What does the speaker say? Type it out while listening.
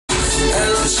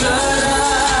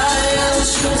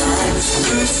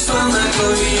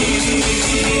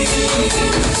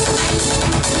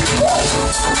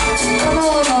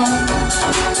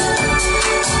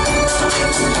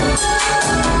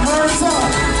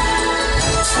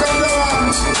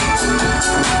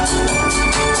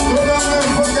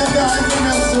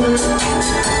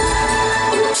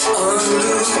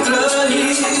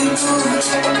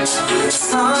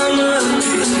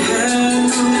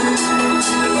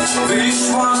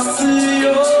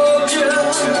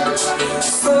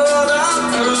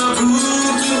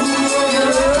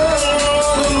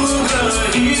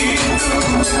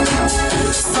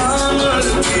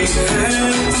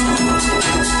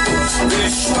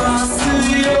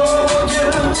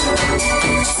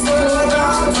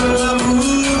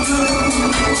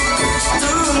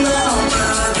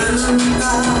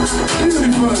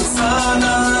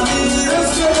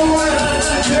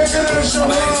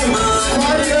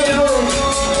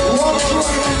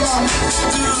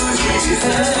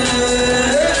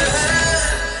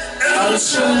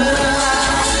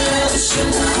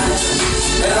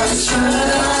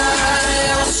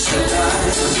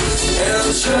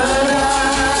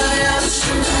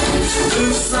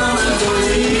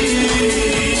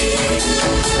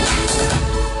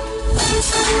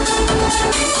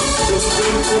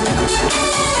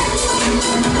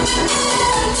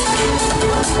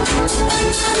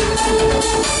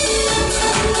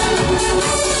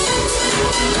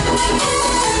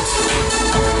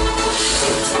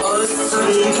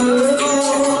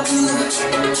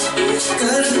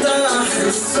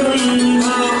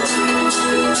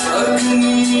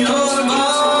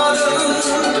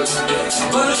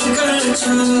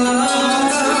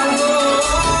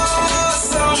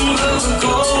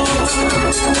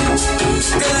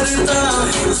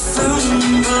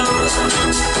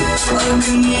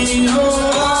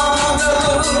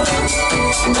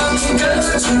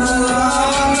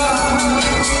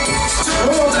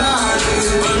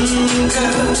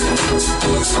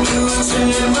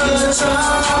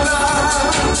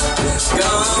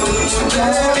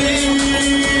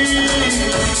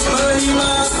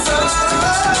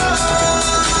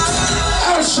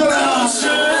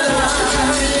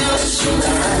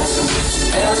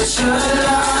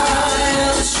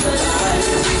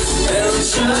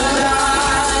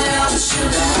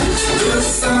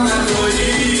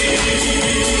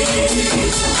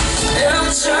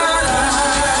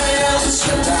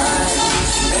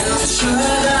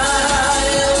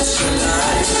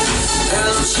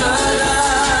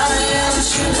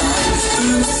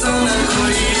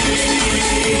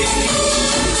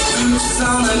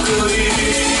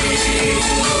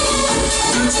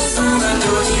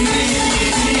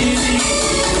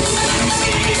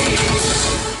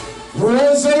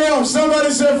Praise the Lord. Somebody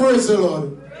say praise the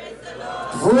Lord.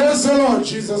 Praise the Lord.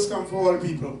 Jesus come for all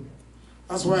people.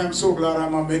 That's why I'm so glad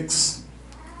I'm a mix.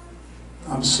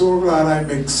 I'm so glad I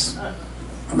mix. I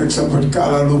mix up with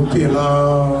Kalalupila.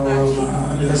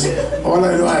 All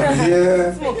I do, I'm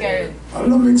here. All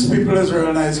the mixed people is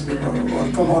real nice people.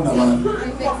 Well, come on now, man.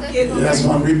 Yes,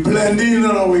 man. We blend in, you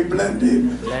know, we blend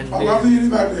in. How about you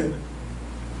back there?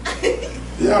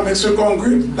 Yeah, mix with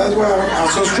concrete. That's why I'm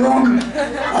so strong.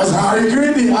 As Harry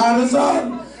Green, the hardest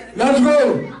on. Let's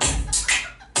go.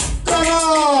 Come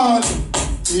on.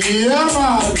 Yeah,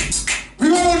 man. We're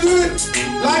going to do it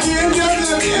like the Indians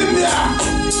in India.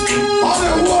 All the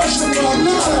worship God.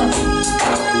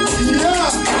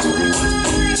 Yeah.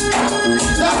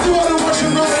 That's what the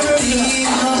worship God in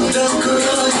India. The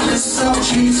goodness of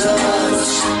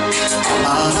Jesus,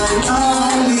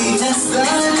 all He has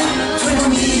done for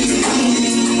me.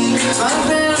 My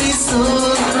very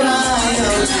soul cry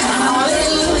out,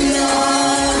 hallelujah.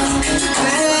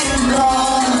 Thank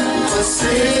God for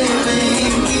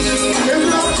saving me.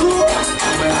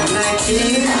 When I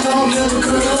think of the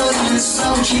goodness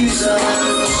of Jesus,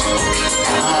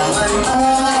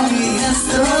 all He has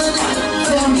done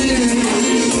for me,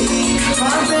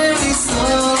 my very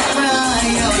soul cry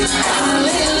out,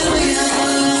 hallelujah.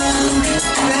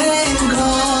 Thank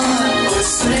God for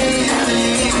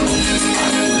saving me.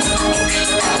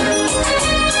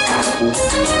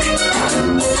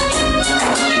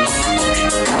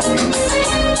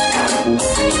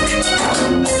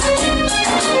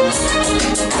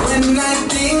 When I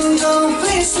think of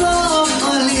His love,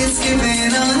 all He's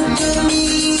given unto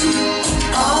me,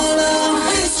 all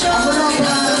of His joy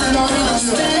and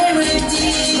understanding.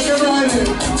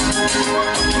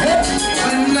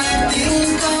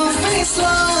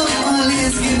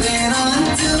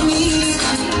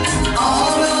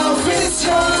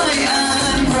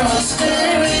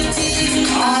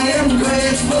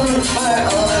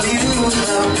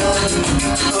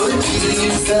 Oh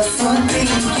Jesus, what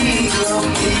thinking of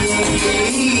me.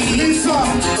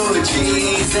 Oh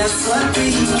Jesus, what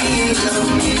thinking of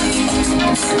me.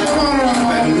 When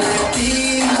I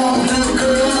think of the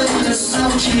goodness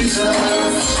of Jesus,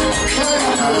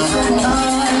 all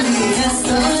He has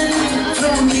done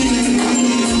for me,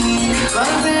 my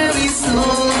very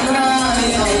soul cry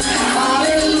out,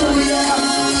 hallelujah.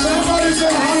 Somebody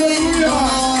say hallelujah.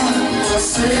 For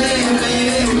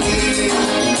saving me.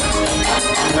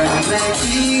 When I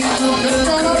think of the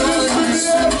goodness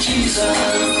of Jesus,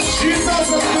 Jesus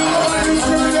is all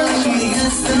He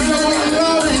has done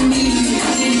for me,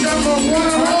 my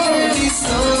very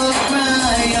soul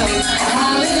cry out,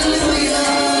 hallelujah.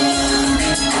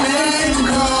 Thank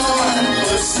God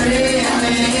for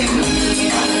saving me.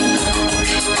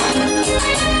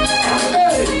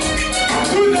 Hey,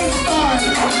 do this time.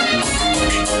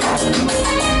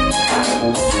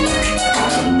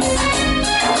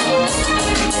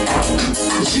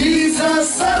 Jesus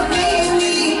have made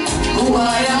me who I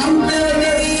am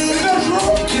today,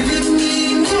 giving me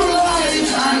new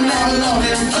life and a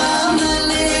loving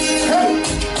family.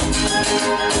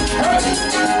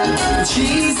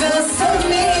 Jesus have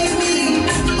made me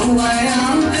who I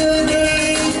am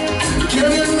today,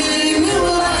 giving me new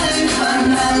life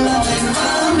and a loving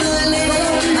family.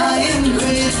 I am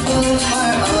grateful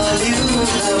for all you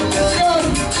have done.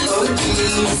 Oh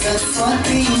Jesus, for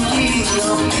thinking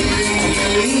of me.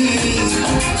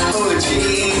 Oh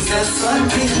Jesus, for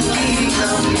thinking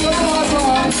of me.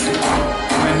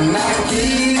 When I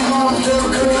think of the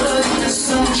goodness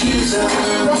of Jesus,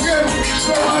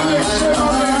 all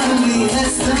He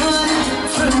has done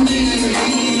for me,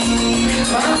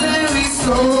 my very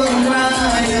soul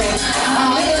cries,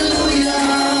 hallelujah.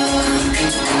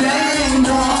 Thank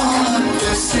God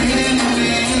for saving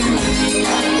me.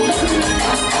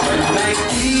 When I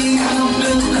think of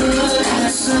the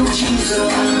goodness of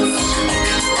Jesus,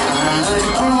 and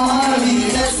all He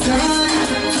has done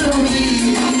for me,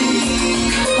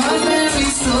 my very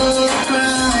soul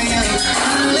cries,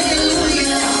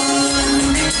 hallelujah.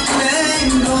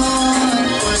 Thank God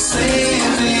for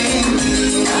saving me.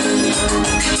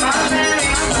 My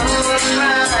very soul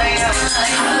cries,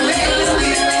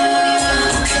 hallelujah.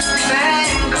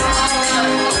 Thank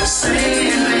God for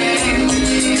saving me.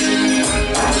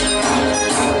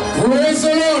 Praise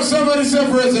the Lord. Somebody say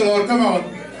praise the Lord. Come on.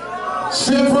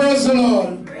 Say praise the Lord.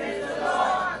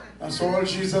 That's all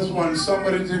Jesus wants.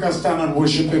 Somebody take a stand and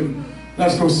worship Him.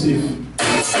 Let's go see.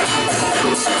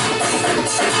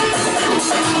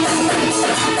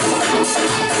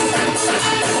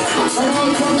 Come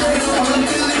on, come on. I don't want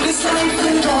to live this life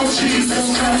without Jesus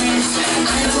Christ.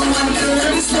 I don't want to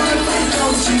live this life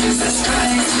without Jesus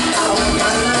Christ. I want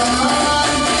my Lord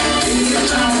in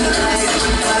my life,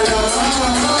 with my Lord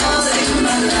in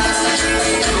my life.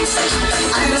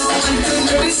 I don't want to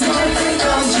live this life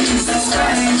without Jesus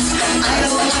Christ. I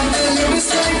don't want to live this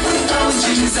life without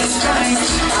Jesus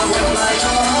Christ. I want my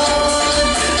Lord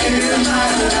in my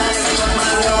life, with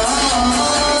my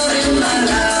Lord in my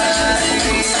life.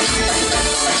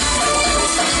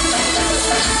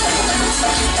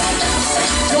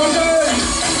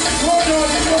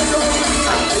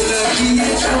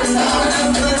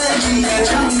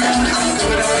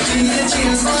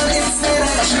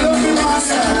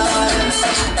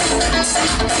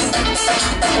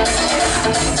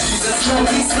 Jesus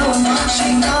loved me so much, He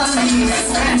called me His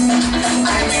friend.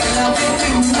 I'm in love with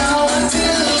Him now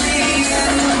until the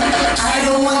end. I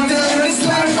don't want to live this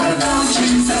life without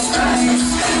Jesus Christ.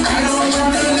 I don't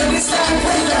want to live this life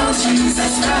without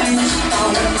Jesus Christ. I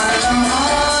want my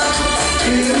Lord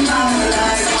in my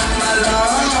life, want my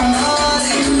Lord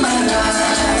in my life.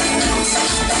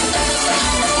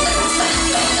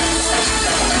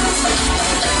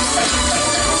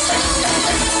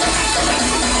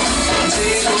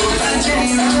 Jehovah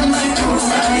Jireh, my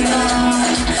provider.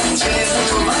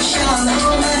 Jehovah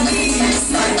Shalom, and He is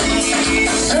my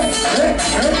peace.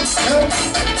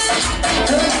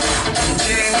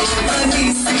 Jehovah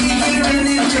Nissi, here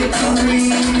in victory.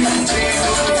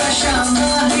 Jehovah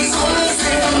Shammah, He's always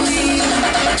there for me.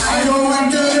 I don't want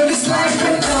to live this life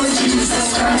without Jesus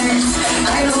Christ.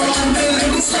 I don't want to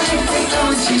live this life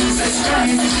without Jesus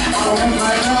Christ. I want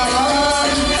my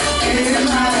Lord in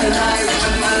my life,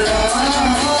 with my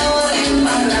Lord in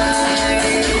my life.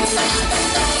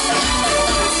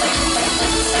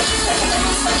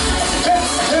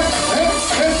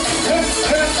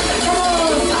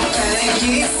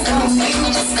 He's coming,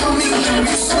 it's coming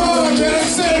very soon.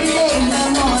 In the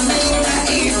morning, the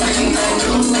evening, the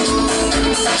noon.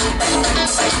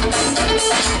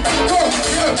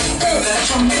 The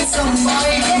trumpet,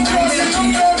 somebody,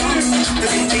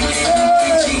 the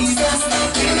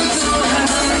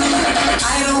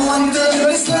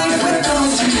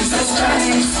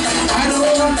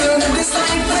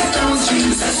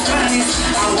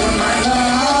want my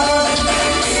Lord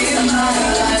in my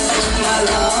life, my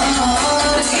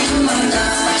Lord in my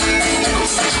life.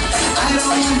 I don't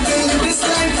want to live this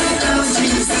life without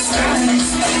Jesus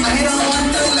Christ. I don't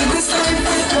want to live this life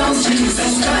without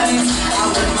Jesus Christ. I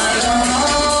want my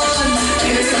Lord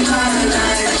in my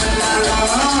life, my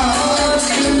Lord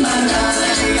in my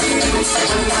life, with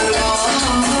my Lord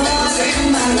in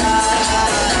my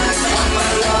life, with my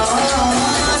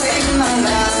Lord in my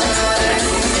life.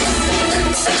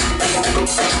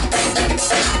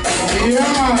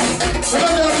 Yeah, man. Let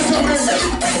me tell you something.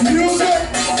 Music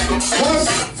was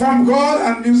from God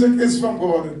and music is from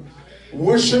God.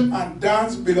 Worship and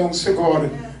dance belongs to God.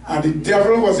 And the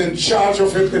devil was in charge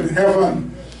of it in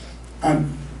heaven.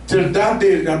 And till that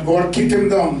day that God kicked him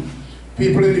down,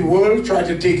 people in the world try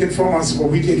to take it from us, but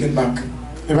we take it back.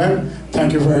 Amen?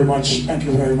 Thank you very much. Thank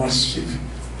you very much, Chief.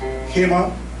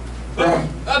 Hema,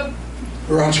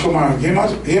 Rajkumar.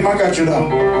 Hema got you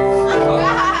down.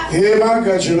 Hema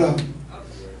got you down.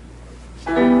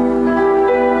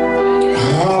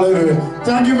 Hallelujah.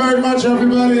 Thank you very much,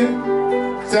 everybody.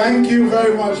 Thank you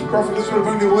very much. Prophetess will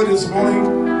bring the word this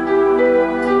morning.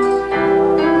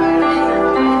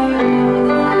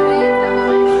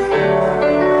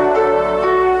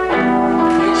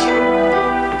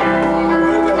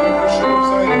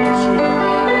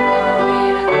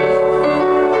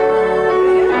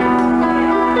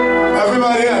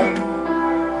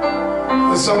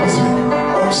 Supposed to be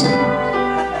awesome.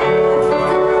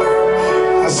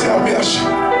 I said, I'll be ashamed.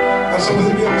 I'm supposed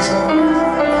to be upset.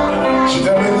 She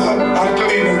told me I'm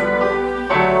cleaning.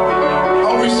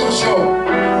 Are we so sure?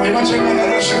 You might check my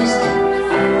other shoes.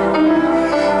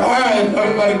 Alright,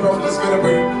 everybody, Prophetess is going to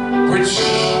bring which?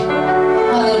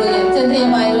 Hallelujah. Today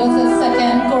my Bible is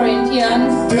 2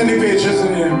 Corinthians. 20 pages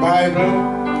in your Bible.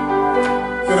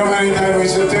 You know how many times we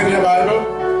say turn your Bible?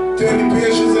 20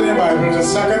 pages in your Bible to 2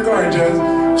 Corinthians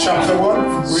chapter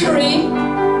 1. 3.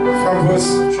 From verse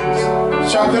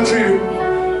chapter 3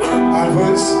 and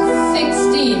verse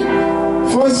 16.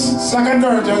 First, 2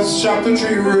 Corinthians chapter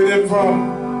 3, reading from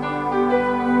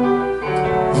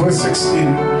verse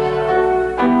 16.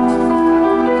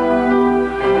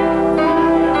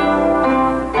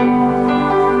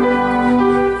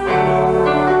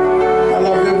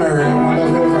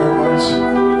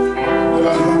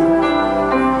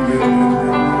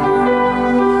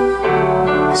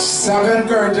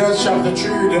 Corinthians chapter 3,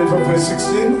 reading from verse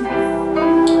 16.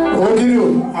 What do you do?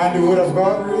 And the word of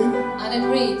God read? And it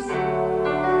reads,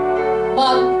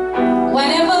 but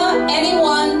whenever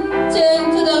anyone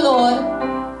turns to the Lord,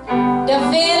 the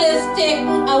veil is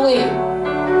taken away.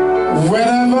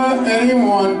 Whenever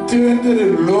anyone turns to the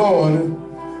Lord,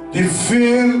 the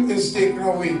veil is taken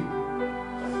away.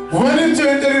 When you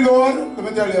turn to the Lord, let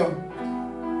me tell you,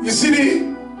 you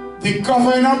see the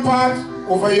covering up part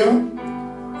over here?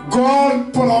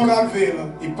 God pull out that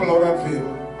veil. He pull out that veil.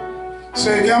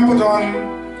 So you can put on,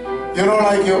 you know,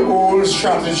 like your old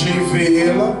strategy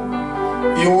veil,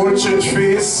 your old church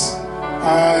face,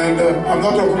 and I'm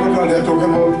not talking about that, I'm talking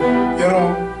about, you know,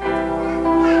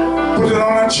 put it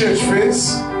on a church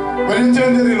face. When you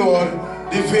turn to the Lord,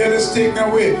 the veil is taken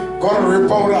away. God will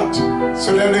rip out that,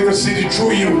 so then they can see the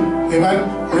true you. Amen?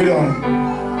 Read on.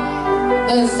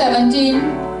 Verse 17.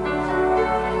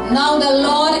 Now the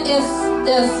Lord is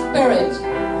the Spirit.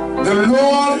 The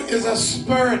Lord is a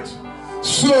spirit.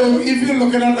 So if you're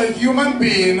looking at a human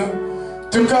being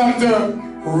to come to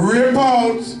rip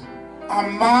out a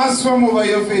mask from over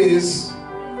your face,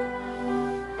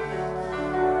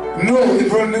 no,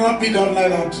 it will not be done like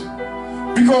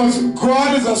that. Because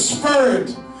God is a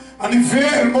spirit. And the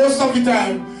veil, most of the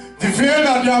time, the veil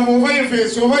that you have over your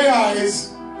face, over your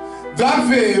eyes, that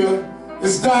veil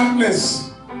is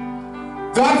darkness.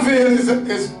 That veil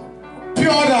is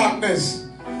pure darkness.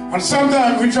 And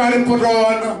sometimes we try to put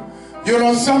on, you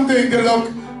know, something to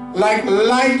look like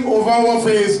light over our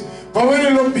face. But when you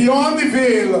look beyond the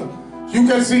veil, you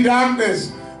can see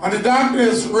darkness. And the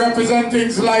darkness represents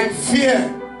things like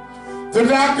fear. The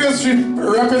darkness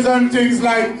represents things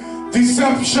like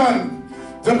deception.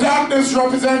 The darkness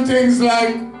represents things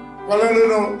like, well, I don't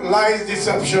know, lies,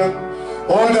 deception,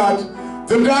 all that.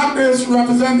 The darkness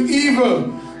represents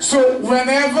evil. So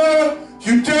whenever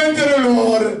you turn to the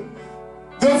Lord,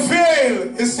 the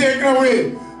veil is taken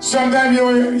away. Sometimes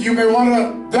you may want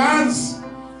to dance,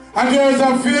 and there is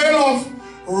a veil of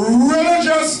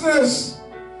religiousness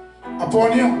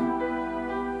upon you.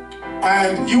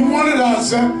 And you want to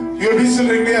dance, you'll be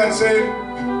sitting there and say,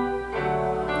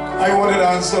 I want to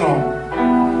dance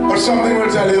now. But something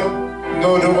will tell you,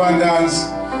 no, don't go and dance.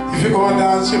 If you go and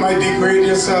dance, you might degrade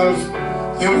yourself.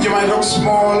 You might look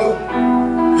small,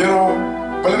 you know.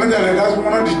 But let me tell you, that's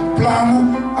one of the plan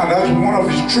and that's one of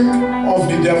the trick of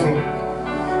the devil.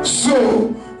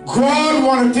 So, God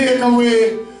want to take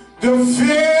away the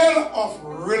veil of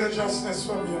religiousness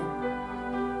from you.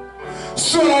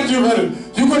 So that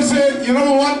you could say, you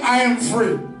know what, I am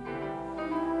free.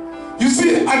 You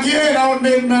see, again, I would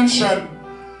make mention,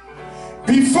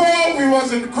 before we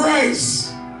was in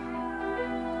Christ,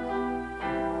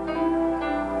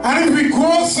 and if we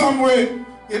go somewhere,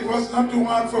 it was not too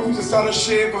hard for me to start a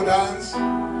shake or dance.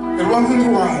 It wasn't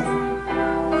too hard.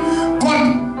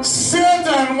 But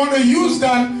Satan want to use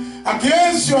that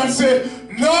against you and say,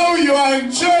 now you are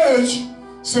in church,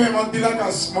 so you must be like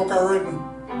a smoker.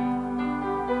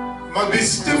 Must be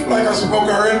stiff like a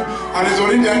smoker, and it's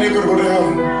only then you could go to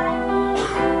heaven.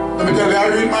 Let me tell you, I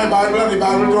read my Bible, and the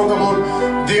Bible talk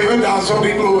about David dance out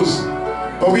the clothes.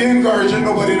 But we encouraging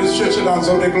nobody in this church to dance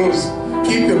out their clothes.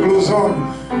 Keep your clothes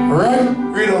on. Right?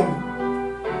 Read on.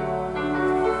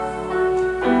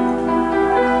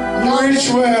 Reach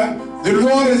where the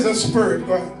Lord is the Spirit.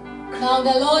 Go ahead. Now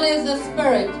the Lord is the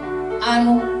Spirit,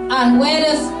 and where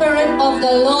the Spirit of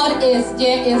the Lord is,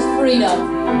 there is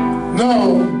freedom.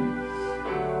 No.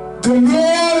 The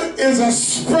Lord is a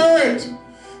Spirit,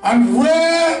 and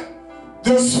where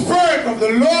the Spirit of the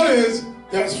Lord is,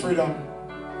 there's freedom.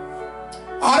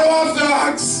 I don't have to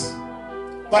ask,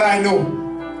 but I know.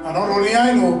 And not only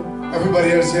I know,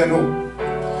 everybody else here know.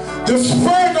 The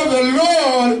Spirit of the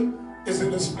Lord is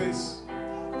in this place.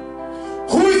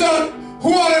 Who is that?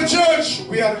 Who are the church?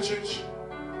 We are the church.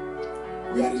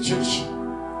 We are the church.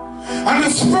 And the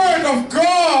Spirit of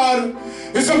God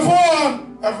is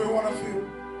upon every one of you.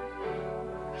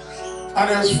 And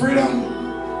there's freedom.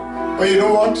 But you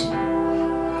know what?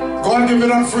 God gave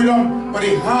it us freedom. But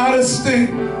the hardest thing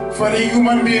for the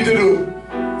human being to do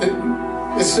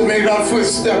is to make that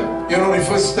first step. You know the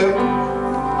first step?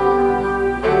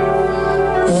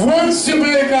 Once you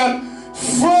make that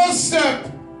first step,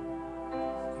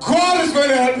 God is going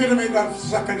to help you to make that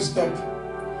second step.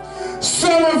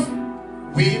 Some of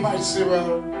we might say,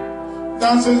 well,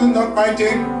 dancing is not my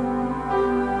thing.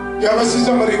 You ever see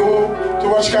somebody go to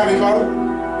watch carnival,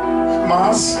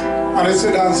 mass, and they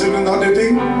say dancing is not the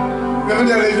thing? Let me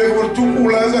tell you, they go to two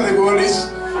coolers and they go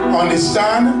on the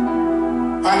stand,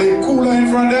 and the cooler in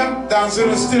front of them, dancing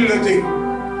is still the thing.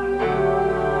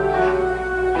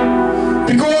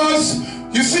 Because,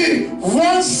 you see,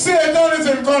 once Satan is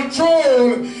in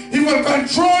control, he will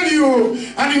control you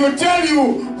and he will tell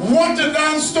you what to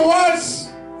dance towards.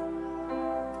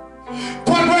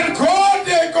 But when God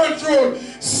takes control,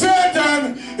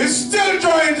 Satan is still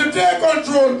trying to take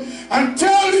control and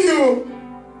tell you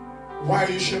why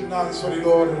you should dance for the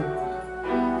Lord.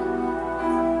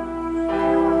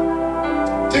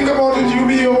 Think about it, you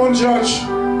be your own judge.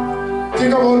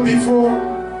 Think about before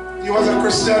you was a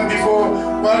Christian,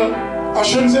 well, I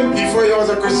shouldn't say before you was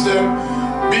a Christian,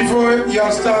 before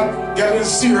you start getting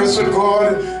serious with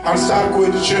God and start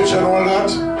going to church and all that.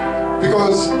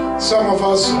 Because some of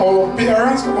us, our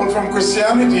parents come out from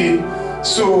Christianity,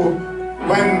 so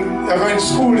when you're in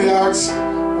school they ask,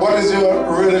 what is your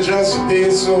religious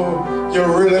base or your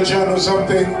religion or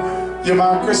something? You're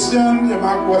not Christian, you're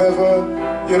not whatever,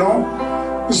 you know?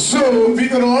 So we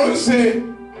can always say,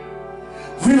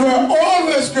 we were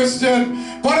always Christian,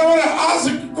 but I want to ask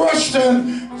a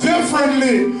question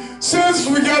differently. Since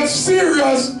we got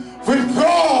serious with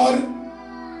God,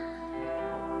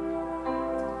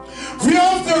 we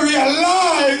have to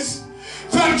realize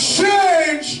that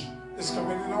change is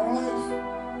coming in our life.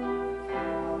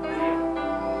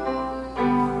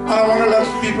 And I want to let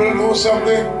people know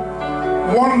something.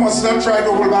 One must not try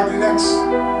to hold back the next.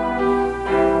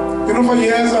 You know, for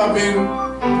years I've been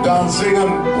dancing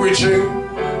and preaching,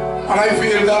 and I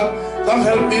feel that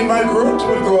helped me in my growth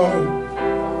with God.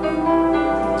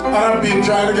 And I've been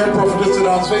trying to get Prophetess to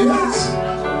dance for years.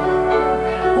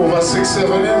 Over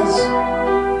 6-7 years.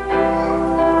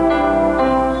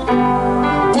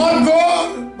 But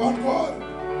God.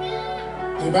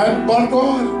 Amen, but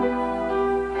God.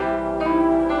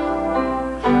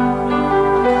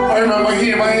 I remember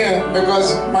Ameena here,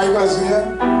 because Michael's here.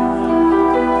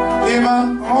 Ameena,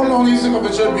 how long you used to come to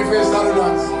church before you started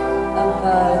dance?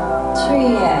 About 3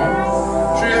 years.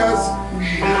 3 years?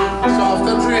 So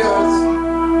after 3 years?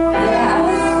 Yeah, I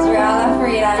was real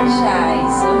afraid and shy,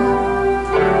 so...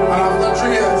 And after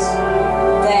 3 years?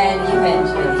 Then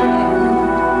eventually,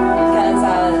 because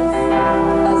I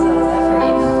was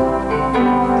afraid.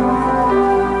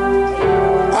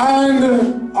 And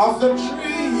after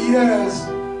 3 years,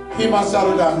 he must start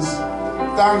to dance.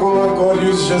 Thank God, God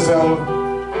used Giselle.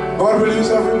 God will use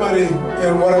everybody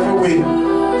in whatever way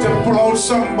to pull out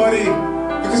somebody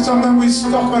Because sometimes we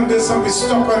stuck on this and we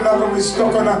stuck on that and we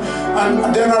stuck on that.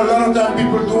 And then a lot of time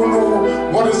people don't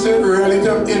know what is it really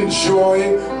to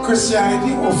enjoy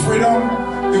Christianity or freedom.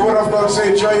 The word of God says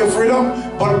enjoy your freedom,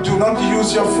 but do not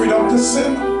use your freedom to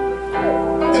sin.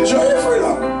 Enjoy your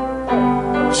freedom.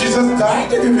 Jesus died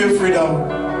to give you freedom.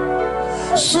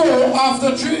 So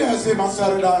after 3 years, he must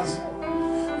start to dance.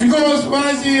 Because when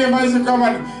I see him, I say, come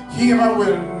on, him I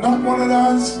will not want to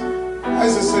dance. I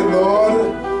say,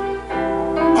 Lord,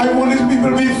 I want these people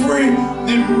to be free.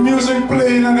 The music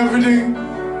playing and everything.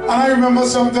 And I remember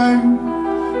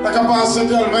sometime, like a pastor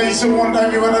tell me, he said one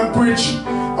time he went and preached.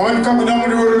 And when coming down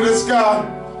the road with this car,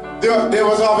 they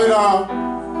was having a,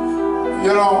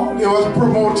 you know, they was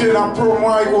promoting a promo,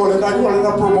 I call it a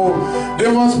promo.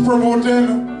 They was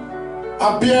promoting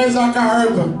a beer is a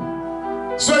carb.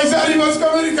 So he said he was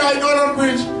coming, the guy got on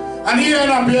preach. And he had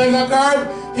a beer is a carb.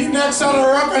 He next on the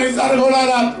rock and he started going like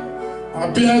that.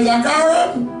 A beer is a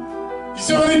carb. He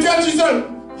said when he catch himself,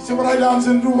 he said what I dance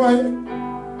in Dubai.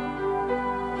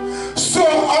 So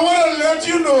I want to let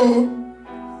you know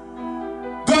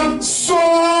that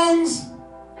songs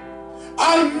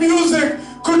and music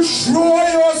control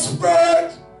your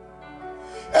spirit.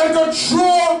 And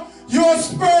control your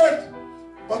spirit.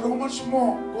 But how much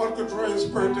more God control your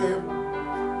spirit to him?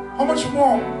 How much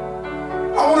more?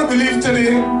 I want to believe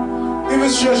today, if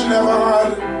his church never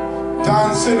had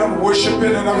dancing and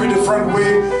worshiping in every different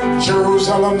way,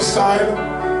 Jerusalem style,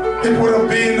 it would have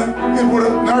been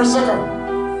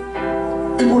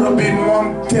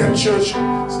one dead church.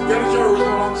 Get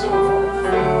Jerusalem so far.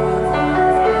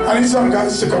 I need some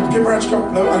guys to come. Give Branch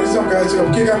come. No, I need some guys to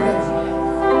come. Kick on guys.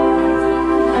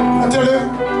 I tell you,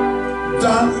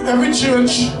 every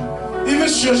church, even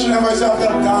church never have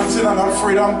that dancing and that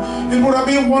freedom. It would have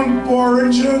been one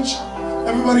boring church.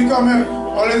 Everybody come here,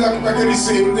 always like the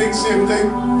same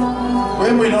thing.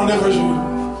 Wait, we don't never show.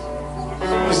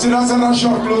 You see that's that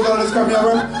short clothes always come here,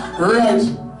 right? Right.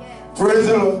 Praise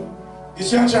the Lord. You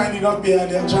see a Chinese nut behind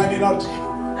there, Chinese nut.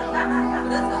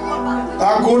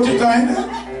 That goat you kind there.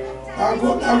 That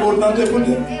goat not there, put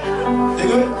there. You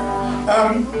good?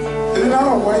 Is it not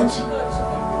a white?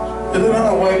 Is it not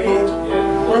a white goat?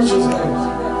 Where's his eyes?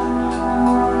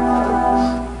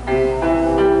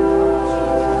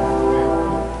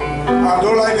 I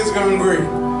don't like this gun gray.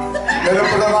 Let her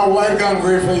put on a white gun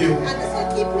gray for you. And this will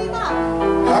keep me back.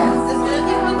 Huh? This will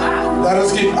keep me back. That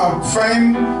is keep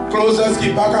fine clothes that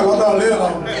keep back a lot of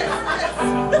later.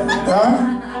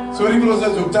 Huh? So the clothes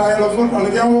that you tie your foot and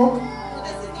you can walk?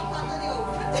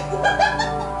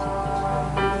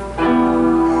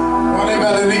 One day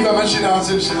Melanie come and she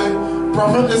dancing, she said,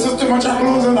 Prophet, this is too much of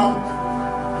clothes now.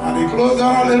 And the clothes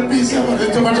are a little piece, but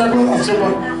it's too much of clothes. I said,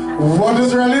 but what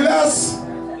is really less?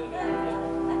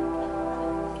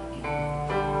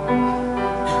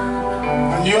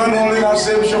 And you and only that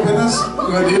same shoppiness,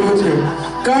 we're going to deal with you.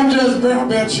 Can't just bring a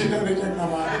bed sheet and anything, no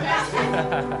man.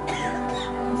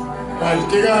 Right,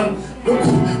 kick on. Look,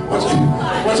 watch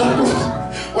that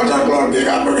clothes, kick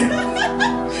on, bring it.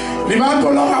 The man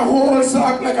pulled out a whole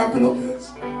sack like a pillowcase.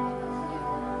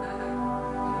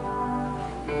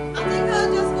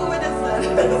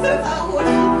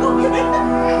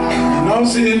 Now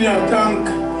she in your tank.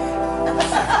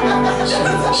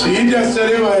 She just said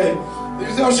anyway. You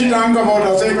see how she tank about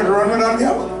her, so you could run with that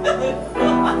girl?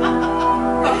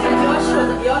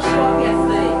 Your show up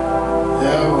yesterday.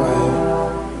 Yeah, boy.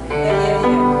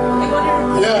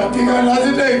 Yeah, kick on, that's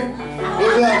the thing.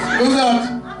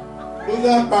 Who's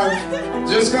that man?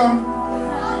 Just come.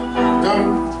 Come.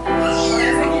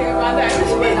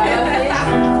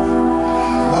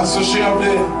 That's so she up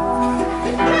there.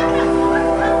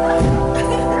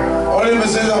 All of them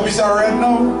says a piece of red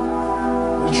now.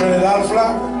 The Trinidad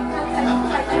flag.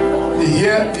 The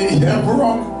hair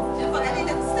brown.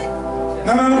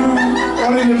 No.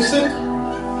 All the lipstick.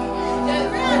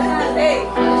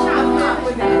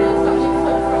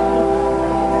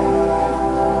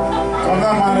 Come on,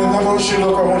 man. It's never she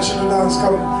look. I want you to dance.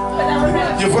 Come.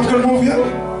 Your foot could move yet?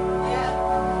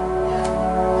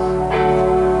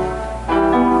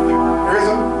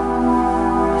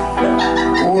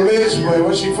 Old age, boy,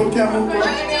 what she foot can't move, boy?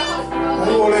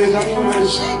 Old age.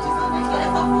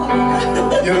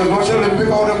 You just watch them pick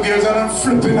out them gears and them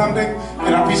flipping and thing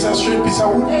in a piece of straight piece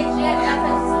of wood.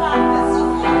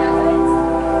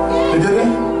 You did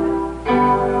that?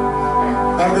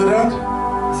 I did that?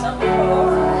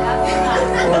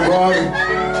 Oh God.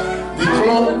 The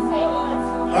club?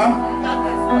 Huh?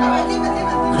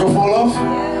 You go fall off?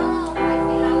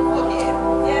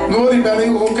 No, the belly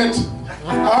hook it.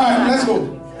 Alright, let's go.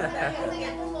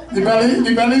 The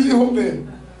belly is the hook there.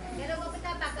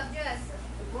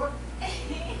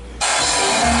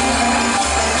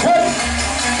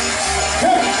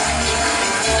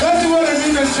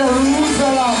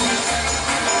 Jerusalem.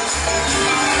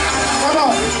 Come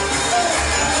on.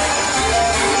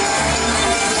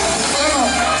 Come on.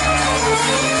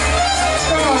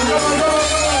 Come on, come on, come on, come on.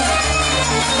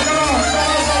 Come on,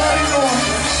 somebody go on.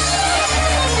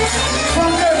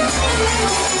 From there.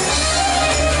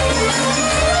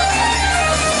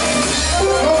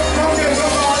 Come here,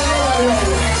 come on,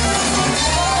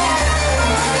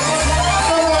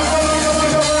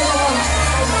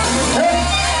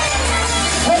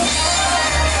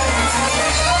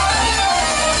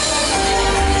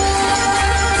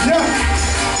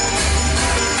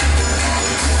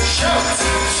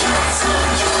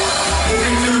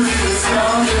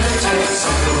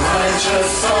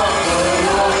 righteous of the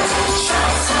Lord.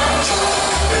 Shouts of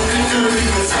joy. And victory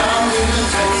is found in the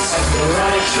face of the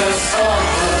righteous of the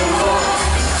Lord.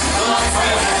 The Lord's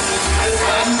right hand has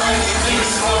done mighty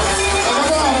things for us.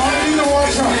 Come on, I need to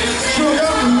watch out.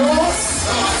 Sugar, lost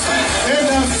in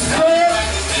the spirit.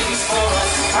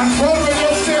 And probably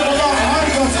will stay about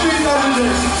hands and feet every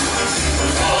day.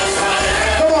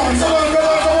 Come on, come on, come on,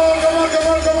 come on, come on, come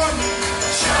on, come on.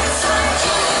 Shouts of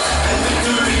joy. And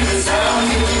victory is found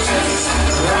in the face of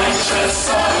the righteous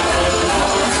of the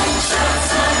Lord.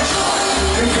 Shouts of joy.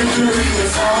 And victory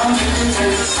is found in the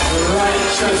face of the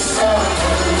righteous of the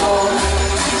Lord. The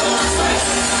Lord's right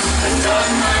has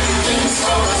done mighty things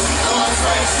for us. The Lord's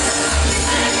right is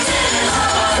lifted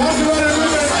high. That's what it is,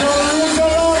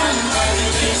 Jerusalem. Mighty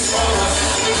things for us.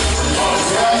 The Lord's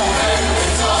right hand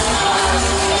is on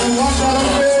high. And watch out of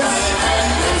this.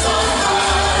 It's on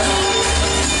high.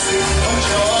 Sing for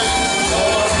joy,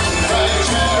 Lord, righteous.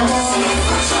 Come on. Sing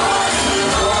for joy,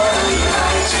 Lord,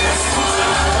 righteous.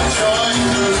 For joy,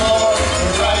 Lord,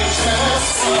 righteous.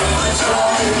 Sing for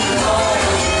joy, Lord,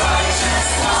 righteous.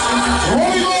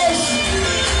 Holy Ghost.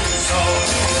 So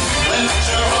let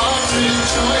your heart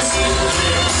rejoice in Him.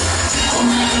 Oh,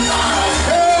 magnify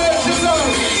Hey, Jesus.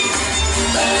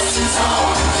 Bless His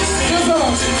all His name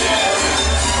Jesus. together.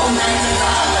 Oh,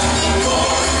 magnify the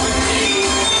Lord with me.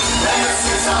 Bless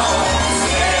His all His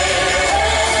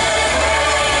name.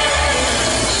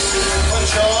 Sing for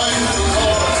joy in the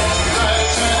Lord,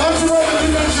 righteous. That's what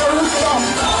it is, Jerusalem.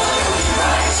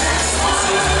 Righteous.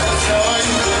 Sing for joy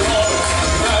in the Lord,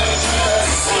 righteous.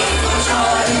 Sing for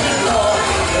joy in the Lord,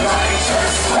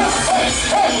 righteous. Bless His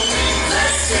holy name.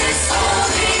 Bless His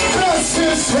holy. Bless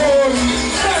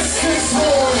His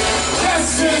holy. Bless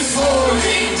His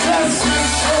holy. Bless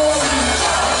His holy.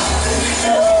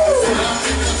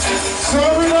 So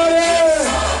everybody,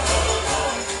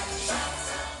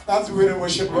 that's the way to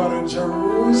worship God in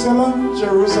Jerusalem,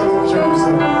 Jerusalem,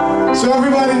 Jerusalem. So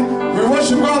everybody, we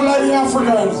worship God like the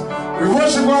Africans. We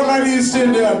worship God like the East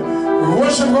Indian. We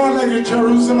worship God like the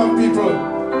Jerusalem people.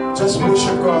 Just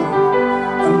worship God.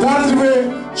 And that is the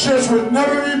way church will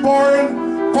never be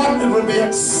boring, but it will be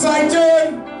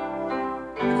exciting.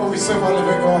 Because we serve a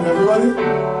living God, everybody.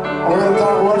 I want to thank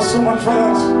God so much for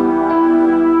that.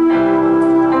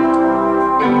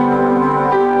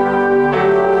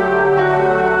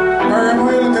 Miriam, why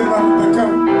are you looking at me?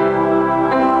 Come. I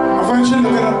find you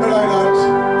looking at me like that.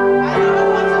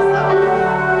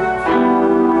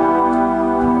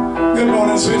 Good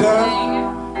morning, sweetheart.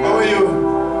 How are you?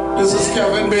 This is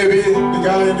Kevin, baby, the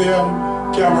guy in the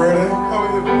camera. How are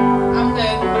you? I'm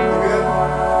good. You good?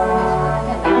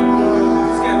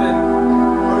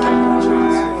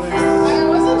 I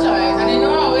was enjoying, and I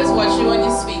know I always watch you when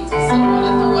you speak, so I want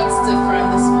to know what's different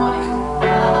this morning.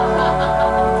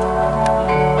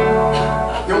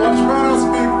 You watch brother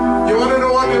speak, you want to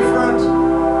know what different?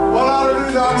 What are you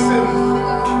doing, ask him?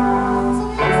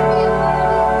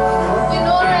 You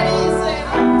know already, you say.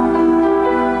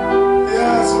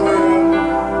 Yes, Mariam.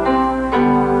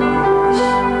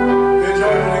 You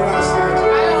enjoyed everything last night? I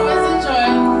always enjoy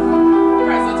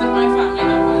presenting my family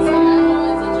members, and I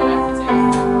always enjoy everything.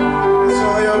 So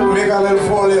you make a little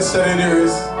fall yesterday,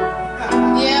 anyways.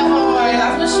 Yeah, boy,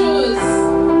 that's my shoes.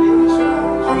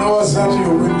 I know it's not you,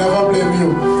 we never blame you.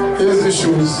 Here's the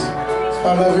shoes. I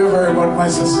love you very much, my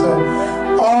sister.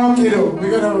 Okay, though,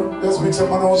 we're gonna just make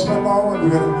some announcement now, and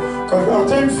we're gonna, cause our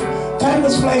time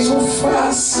is flying so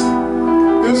fast.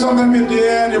 You sometimes you're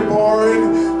there and you're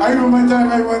boring. I remember my time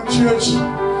I went to church,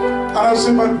 and I was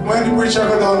saying, but when the preacher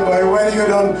got done, by when he got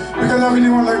done, because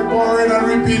everything was like boring and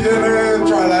repeating,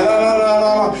 try la la la la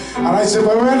la. And I said,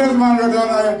 but when this man got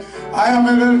done, I am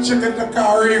a little chicken to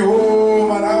carry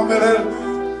home, and I'm a little,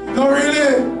 no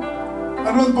really.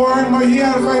 It was boring, but he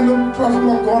had to find the prophet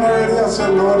look going already. I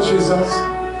said, Lord Jesus,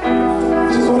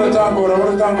 I just want to thank God. I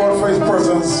want to thank God for His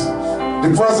presence. The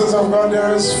presence of God,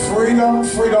 there is freedom,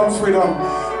 freedom, freedom.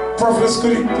 Prophetess,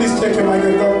 could you please take him, I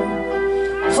get done?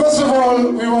 First of all,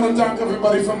 we want to thank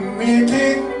everybody for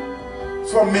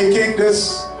making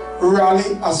this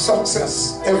rally a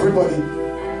success. Everybody.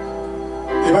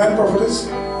 Amen, Prophetess?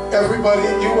 Everybody,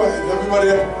 everybody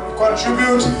that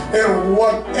contribute in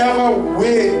whatever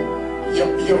way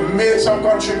you made some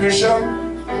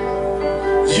contribution.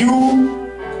 You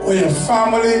or your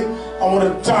family, I want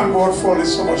to thank God for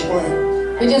this so much. Go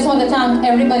ahead. We just want to thank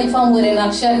everybody from Word in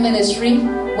Action Ministry.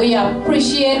 We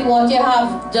appreciate what you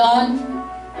have done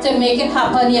to make it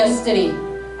happen yesterday.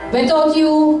 Without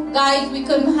you guys, we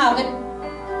couldn't have it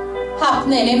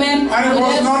happening. Amen. And it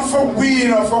was not for we,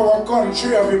 not for our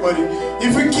country, everybody.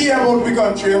 If we care about the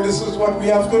country, and this is what we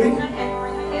have to do.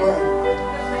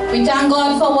 We thank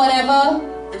God for whatever.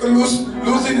 You can lose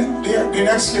the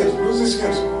next kid. Lose this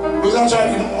kid. Lose that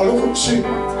child. Look, she'll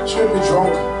be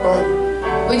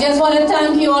drunk. We just want to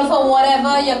thank you all for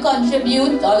whatever you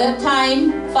contribute, all the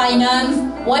time, finance,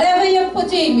 whatever you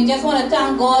put in. We just want to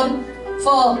thank God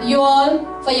for you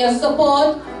all, for your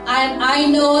support. And I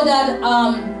know that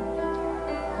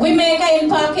we make an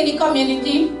impact in the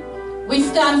community. We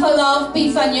stand for love,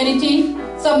 peace, and unity.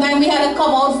 Sometimes we had to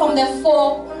come out from the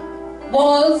four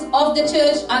walls of the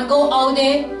church and go out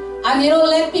there and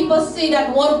let people see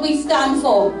that what we stand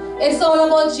for. It's all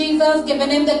about Jesus,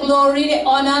 giving him the glory, the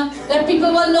honor, that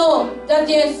people will know that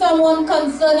there is someone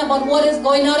concerned about what is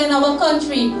going on in our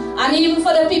country. And even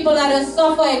for the people that are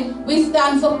suffering, we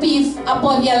stand for peace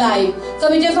upon their life. So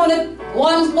we just want to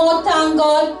once more thank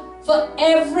God for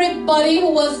everybody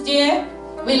who was there.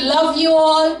 We love you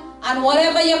all, and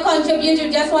whatever you contribute, we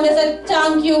just want to say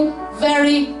thank you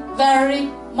very,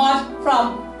 very much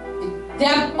from the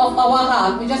depth of our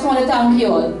heart. We just want to thank you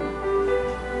all.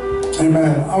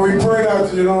 Amen. And we pray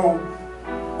that,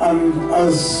 and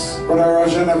as Brother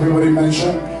Rajan and everybody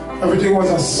mentioned, everything was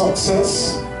a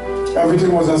success.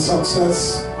 Everything was a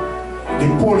success.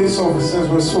 The police officers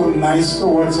were so nice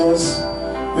towards us.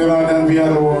 And then we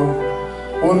had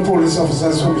our own police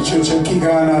officers from the church in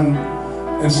Keegan,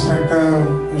 and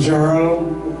Inspector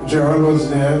Gerald. Gerald was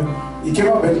there. He came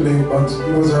a bit late, but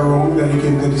he was around. Then he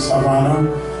came to the Savannah.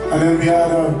 And then we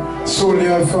had a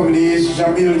soldier from the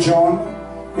Jamil John,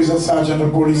 who is a sergeant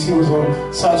of police. He was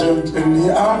a sergeant in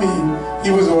the army.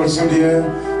 He was also there.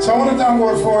 So I want to thank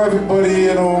God for everybody,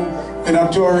 in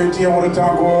authority. I want to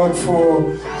thank God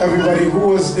for everybody who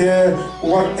was there,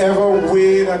 whatever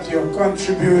way that you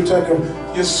contributed,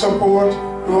 your support.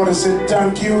 We want to say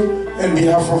thank you in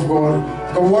behalf of God.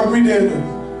 But what we did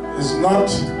is not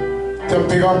to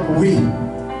pick up we.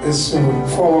 It's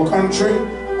for our country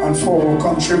and for our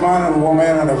countryman and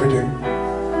woman and everything.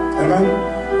 Amen?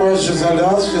 Where's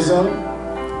Giselle? Giselle?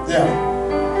 Yeah.